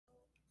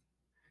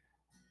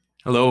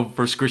Hello,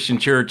 First Christian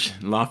Church,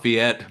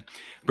 Lafayette.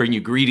 Bring you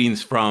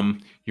greetings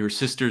from your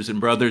sisters and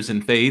brothers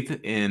in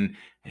faith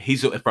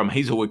from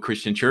Hazelwood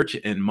Christian Church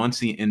in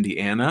Muncie,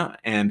 Indiana.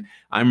 And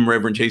I'm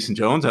Reverend Jason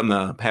Jones. I'm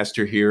the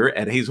pastor here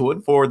at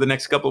Hazelwood for the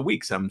next couple of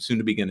weeks. I'm soon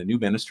to begin a new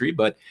ministry,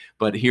 but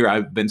here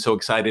I've been so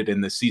excited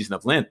in this season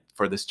of Lent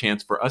for this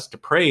chance for us to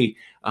pray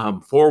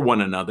for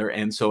one another.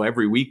 And so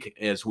every week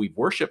as we've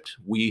worshiped,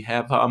 we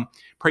have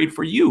prayed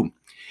for you.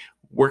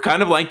 We're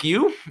kind of like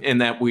you in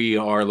that we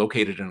are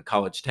located in a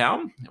college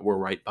town. We're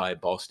right by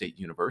Ball State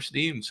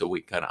University, and so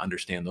we kind of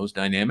understand those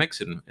dynamics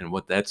and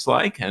what that's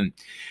like. And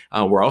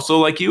we're also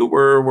like you.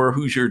 We're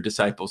Hoosier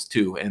disciples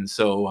too, and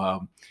so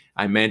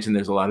I imagine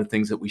there's a lot of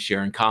things that we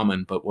share in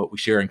common. But what we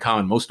share in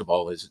common most of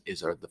all is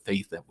the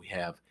faith that we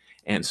have.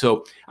 And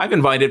so I've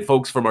invited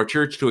folks from our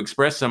church to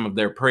express some of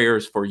their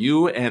prayers for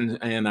you,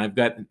 and I've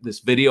got this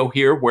video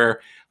here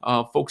where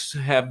folks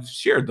have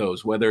shared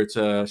those, whether it's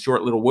a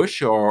short little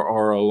wish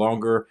or a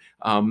longer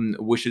well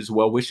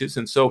wishes.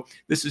 And so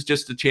this is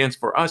just a chance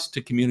for us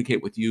to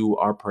communicate with you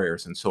our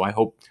prayers. And so I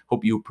hope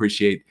you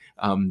appreciate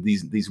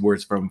these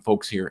words from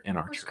folks here in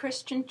our First church.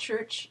 Christian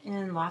Church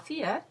in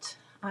Lafayette.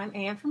 I'm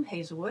Ann from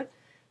Hazelwood,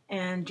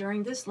 and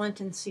during this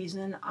Lenten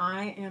season,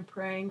 I am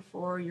praying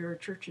for your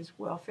church's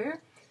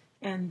welfare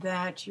and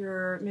that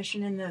your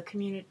mission in the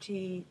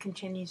community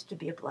continues to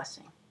be a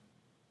blessing.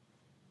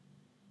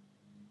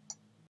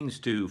 Greetings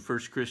to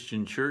First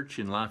Christian Church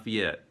in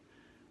Lafayette.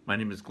 My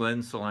name is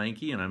Glenn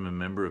Solanke, and I'm a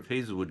member of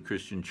Hazelwood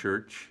Christian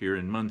Church here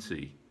in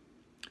Muncie.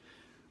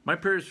 My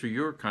prayers for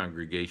your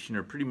congregation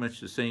are pretty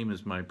much the same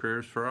as my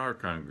prayers for our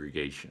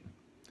congregation.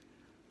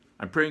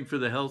 I'm praying for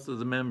the health of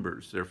the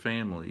members, their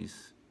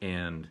families,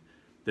 and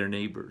their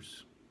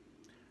neighbors.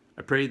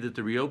 I pray that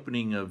the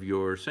reopening of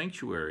your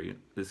sanctuary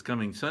this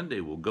coming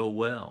Sunday will go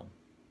well.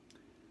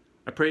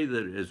 I pray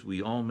that as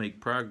we all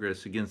make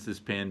progress against this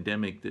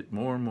pandemic, that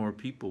more and more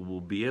people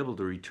will be able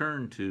to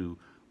return to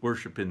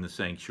worship in the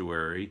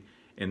sanctuary,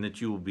 and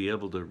that you will be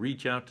able to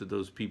reach out to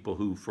those people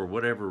who, for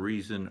whatever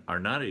reason, are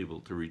not able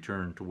to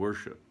return to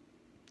worship.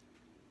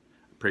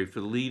 I pray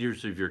for the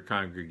leaders of your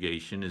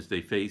congregation as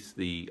they face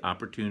the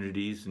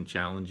opportunities and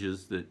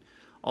challenges that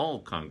all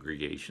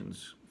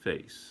congregations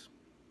face.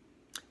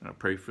 And I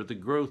pray for the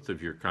growth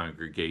of your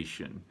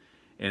congregation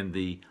and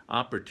the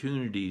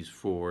opportunities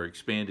for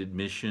expanded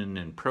mission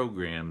and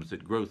programs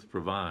that growth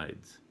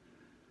provides.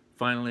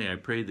 Finally, I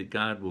pray that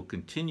God will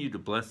continue to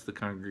bless the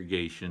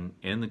congregation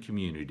and the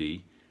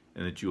community,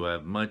 and that you will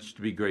have much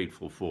to be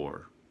grateful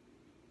for.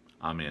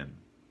 Amen.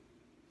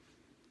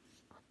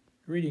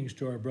 Greetings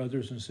to our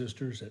brothers and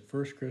sisters at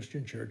First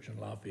Christian Church in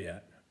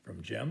Lafayette,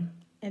 from Jim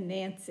and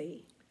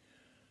Nancy.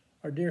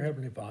 Our dear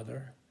Heavenly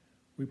Father,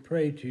 we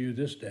pray to you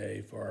this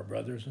day for our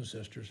brothers and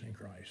sisters in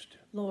Christ.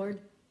 Lord,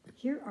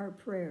 hear our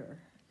prayer.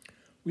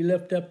 We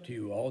lift up to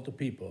you all the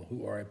people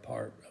who are a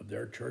part of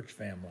their church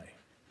family.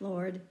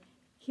 Lord,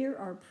 hear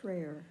our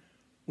prayer.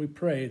 We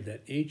pray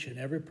that each and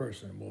every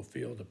person will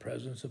feel the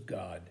presence of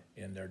God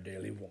in their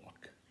daily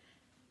walk.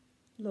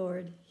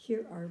 Lord,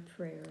 hear our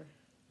prayer.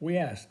 We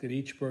ask that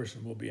each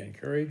person will be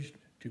encouraged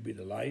to be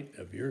the light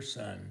of your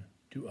Son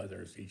to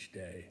others each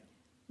day.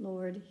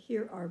 Lord,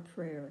 hear our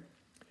prayer.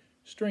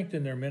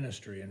 Strengthen their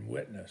ministry and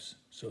witness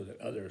so that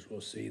others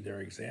will see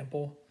their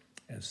example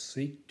and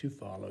seek to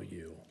follow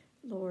you.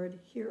 Lord,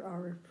 hear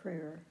our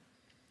prayer.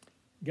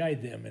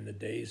 Guide them in the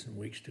days and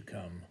weeks to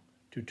come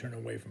to turn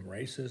away from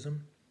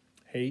racism,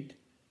 hate,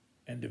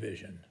 and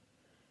division,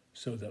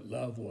 so that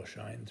love will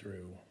shine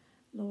through.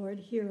 Lord,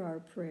 hear our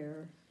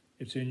prayer.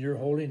 It's in your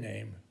holy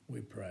name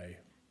we pray.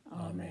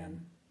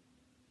 Amen.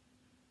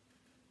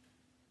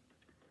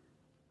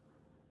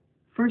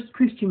 First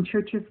Christian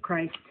Church of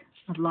Christ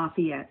of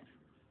Lafayette.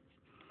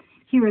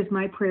 Here is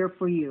my prayer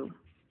for you.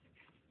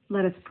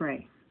 Let us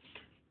pray.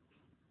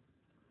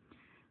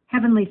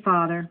 Heavenly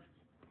Father,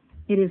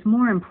 it is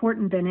more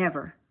important than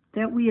ever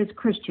that we as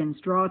Christians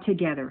draw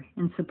together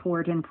in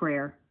support and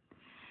prayer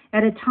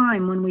at a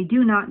time when we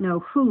do not know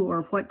who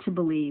or what to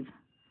believe.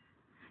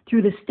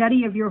 Through the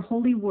study of your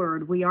holy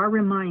word, we are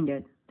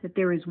reminded that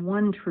there is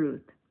one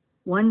truth,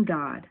 one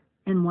God,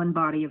 and one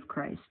body of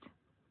Christ.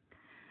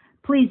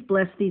 Please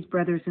bless these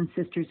brothers and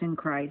sisters in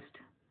Christ.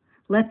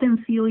 Let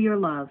them feel your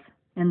love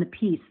and the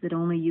peace that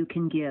only you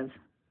can give.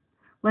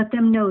 Let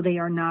them know they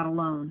are not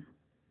alone,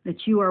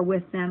 that you are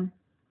with them,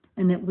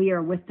 and that we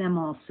are with them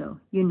also,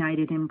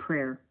 united in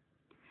prayer.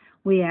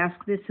 We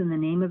ask this in the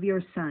name of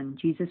your Son,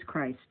 Jesus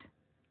Christ.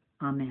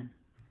 Amen.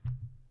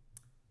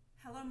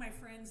 Hello, my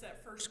friends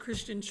at First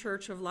Christian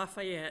Church of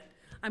Lafayette.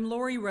 I'm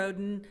Lori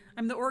Roden.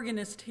 I'm the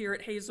organist here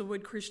at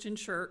Hazelwood Christian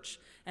Church,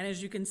 and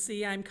as you can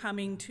see, I'm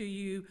coming to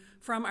you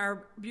from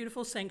our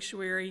beautiful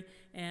sanctuary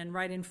and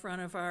right in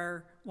front of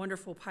our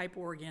wonderful pipe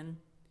organ.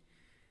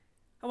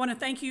 I want to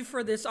thank you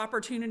for this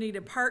opportunity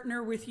to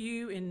partner with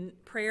you in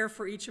prayer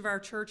for each of our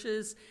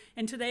churches,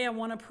 and today I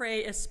want to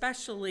pray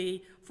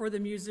especially for the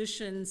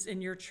musicians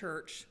in your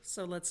church,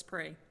 so let's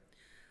pray.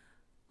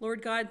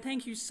 Lord God,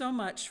 thank you so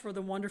much for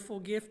the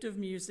wonderful gift of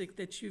music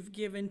that you've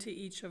given to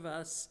each of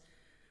us.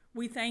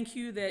 We thank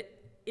you that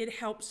it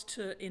helps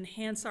to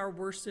enhance our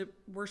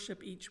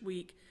worship each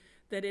week,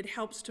 that it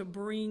helps to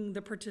bring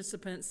the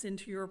participants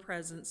into your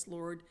presence,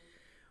 Lord.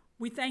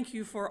 We thank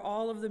you for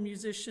all of the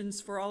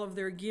musicians, for all of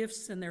their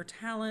gifts and their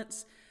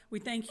talents. We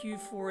thank you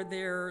for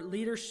their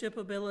leadership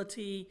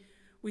ability.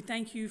 We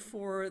thank you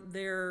for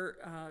their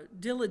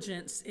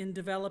diligence in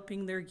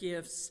developing their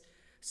gifts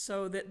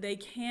so that they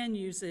can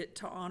use it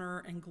to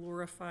honor and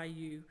glorify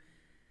you.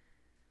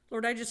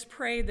 Lord, I just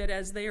pray that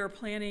as they are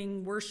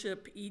planning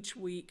worship each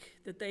week,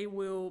 that they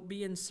will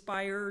be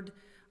inspired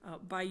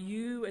by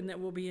you, and that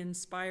will be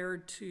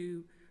inspired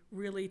to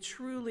really,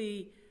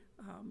 truly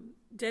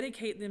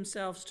dedicate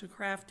themselves to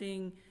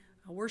crafting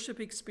a worship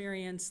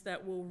experience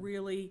that will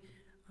really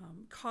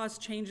cause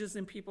changes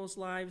in people's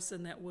lives,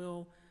 and that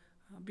will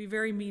be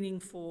very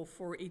meaningful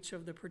for each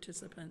of the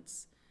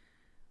participants.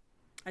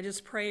 I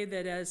just pray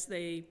that as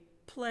they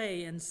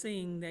play and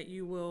sing, that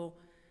you will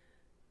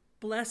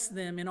bless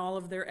them in all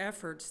of their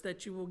efforts,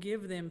 that you will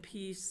give them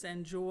peace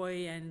and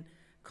joy and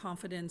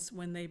confidence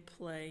when they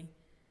play.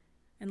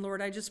 And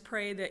Lord, I just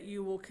pray that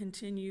you will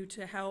continue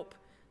to help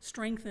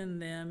strengthen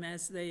them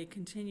as they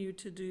continue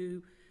to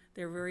do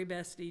their very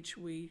best each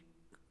week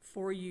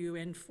for you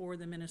and for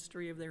the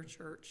ministry of their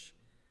church.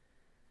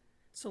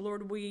 So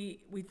Lord, we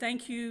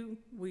thank you.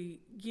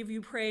 We give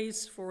you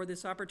praise for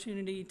this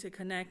opportunity to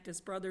connect as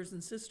brothers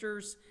and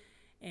sisters.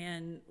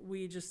 And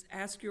we just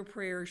ask your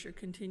prayers, your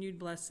continued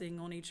blessing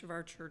on each of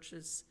our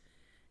churches.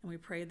 And we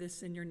pray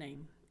this in your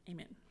name.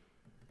 Amen.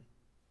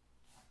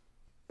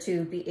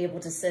 To be able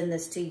to send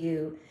this to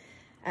you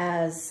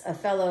as a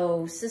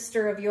fellow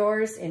sister of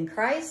yours in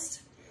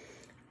Christ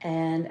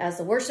and as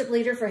a worship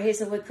leader for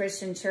Hazelwood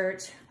Christian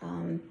Church,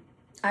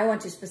 I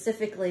want to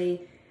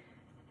specifically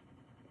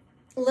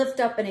lift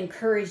up and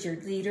encourage your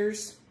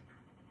leaders.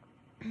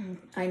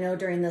 I know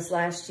during this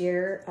last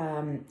year,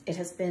 it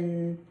has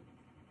been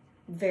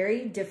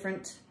very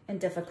different and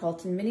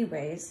difficult in many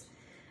ways,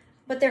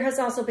 but there has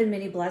also been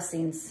many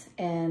blessings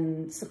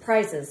and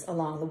surprises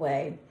along the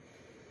way.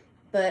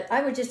 But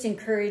I would just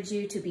encourage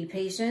you to be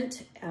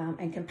patient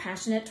and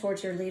compassionate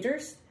towards your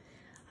leaders.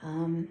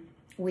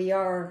 We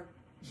are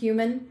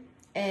human,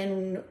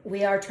 and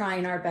we are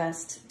trying our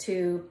best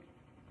to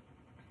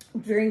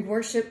bring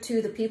worship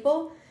to the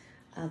people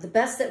the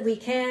best that we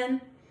can,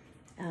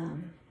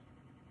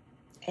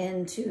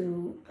 and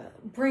to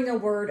bring a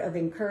word of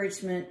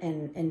encouragement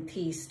and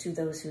peace to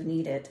those who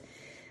need it.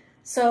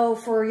 So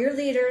for your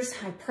leaders,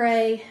 I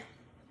pray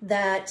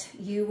that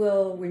you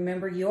will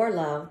remember you are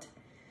loved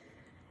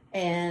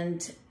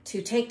and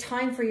to take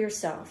time for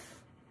yourself.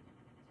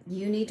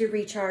 You need to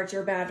recharge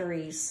your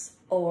batteries,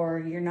 or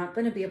you're not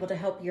going to be able to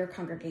help your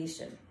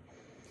congregation.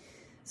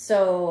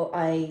 So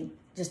I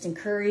just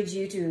encourage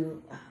you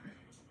to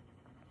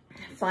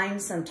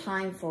find some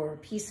time for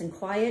peace and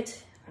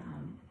quiet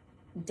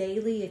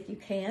daily if you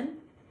can.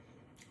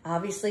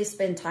 Obviously,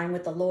 spend time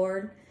with the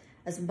Lord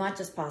as much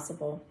as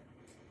possible.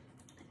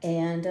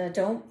 And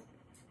don't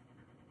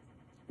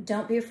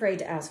be afraid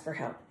to ask for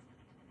help.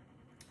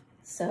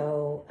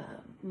 So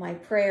my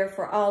prayer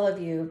for all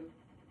of you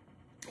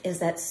is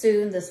that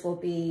soon this will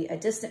be a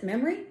distant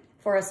memory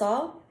for us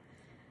all.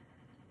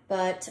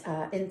 But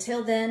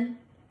until then,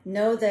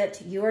 know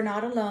that you are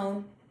not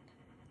alone.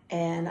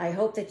 And I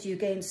hope that you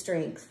gain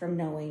strength from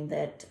knowing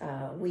that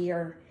we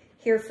are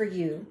here for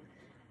you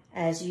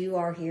as you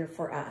are here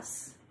for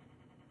us.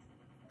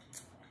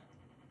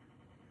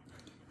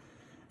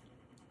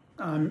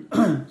 I'm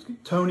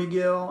Tony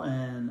Gill,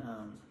 and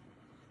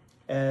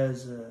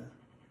as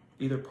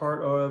either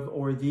part of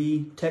or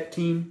the tech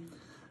team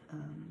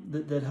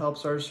that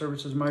helps our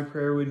services, my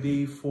prayer would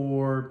be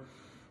for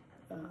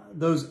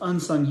those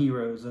unsung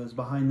heroes, those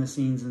behind the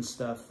scenes and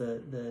stuff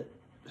that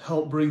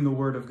help bring the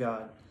word of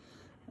God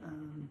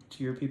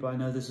to your people. I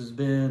know this has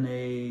been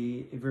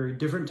a very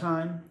different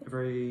time, a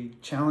very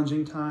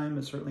challenging time.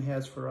 It certainly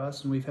has for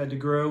us, and we've had to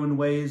grow in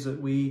ways that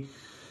we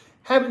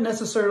haven't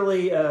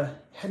necessarily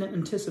hadn't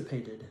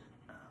anticipated.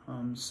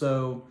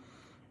 So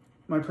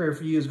my prayer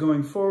for you is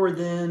going forward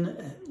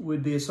then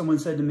would be, as someone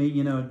said to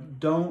me,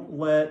 don't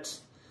let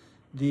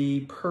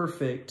the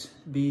perfect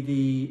be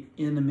the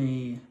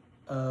enemy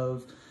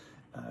of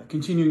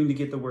continuing to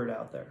get the word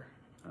out there.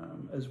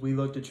 As we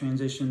look to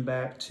transition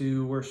back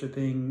to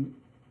worshiping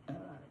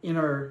in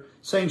our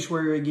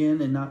sanctuary again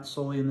and not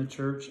solely in the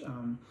church,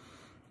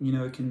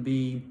 it can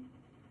be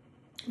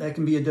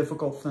a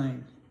difficult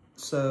thing.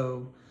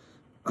 So,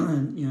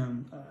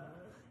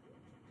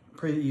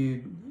 pray that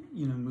you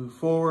move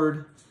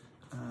forward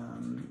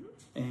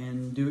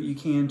and do what you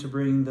can to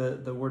bring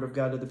the word of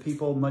God to the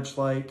people, much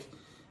like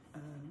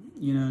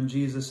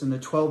Jesus and the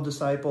 12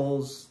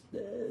 disciples.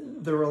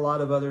 There were a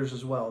lot of others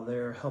as well.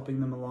 They're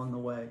helping them along the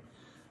way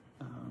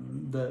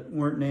that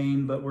weren't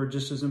named, but were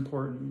just as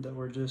important, that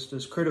were just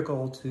as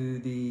critical to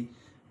the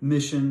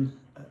mission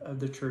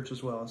of the church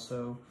as well.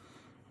 So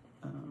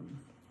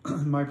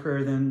my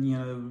prayer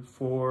then,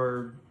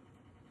 for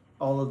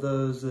all of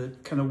those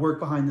that kind of work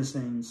behind the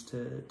scenes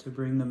to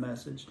bring the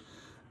message,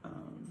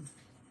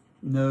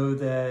 know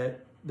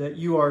that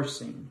you are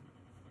seen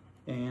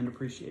and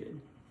appreciated.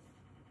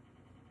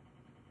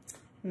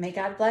 May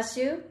God bless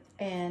you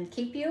and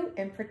keep you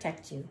and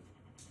protect you.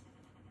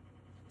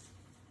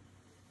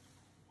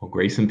 Well,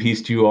 grace and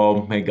peace to you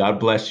all. May God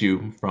bless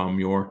you from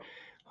your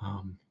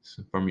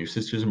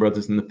sisters and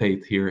brothers in the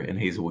faith here in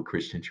Hazelwood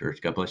Christian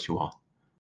Church. God bless you all.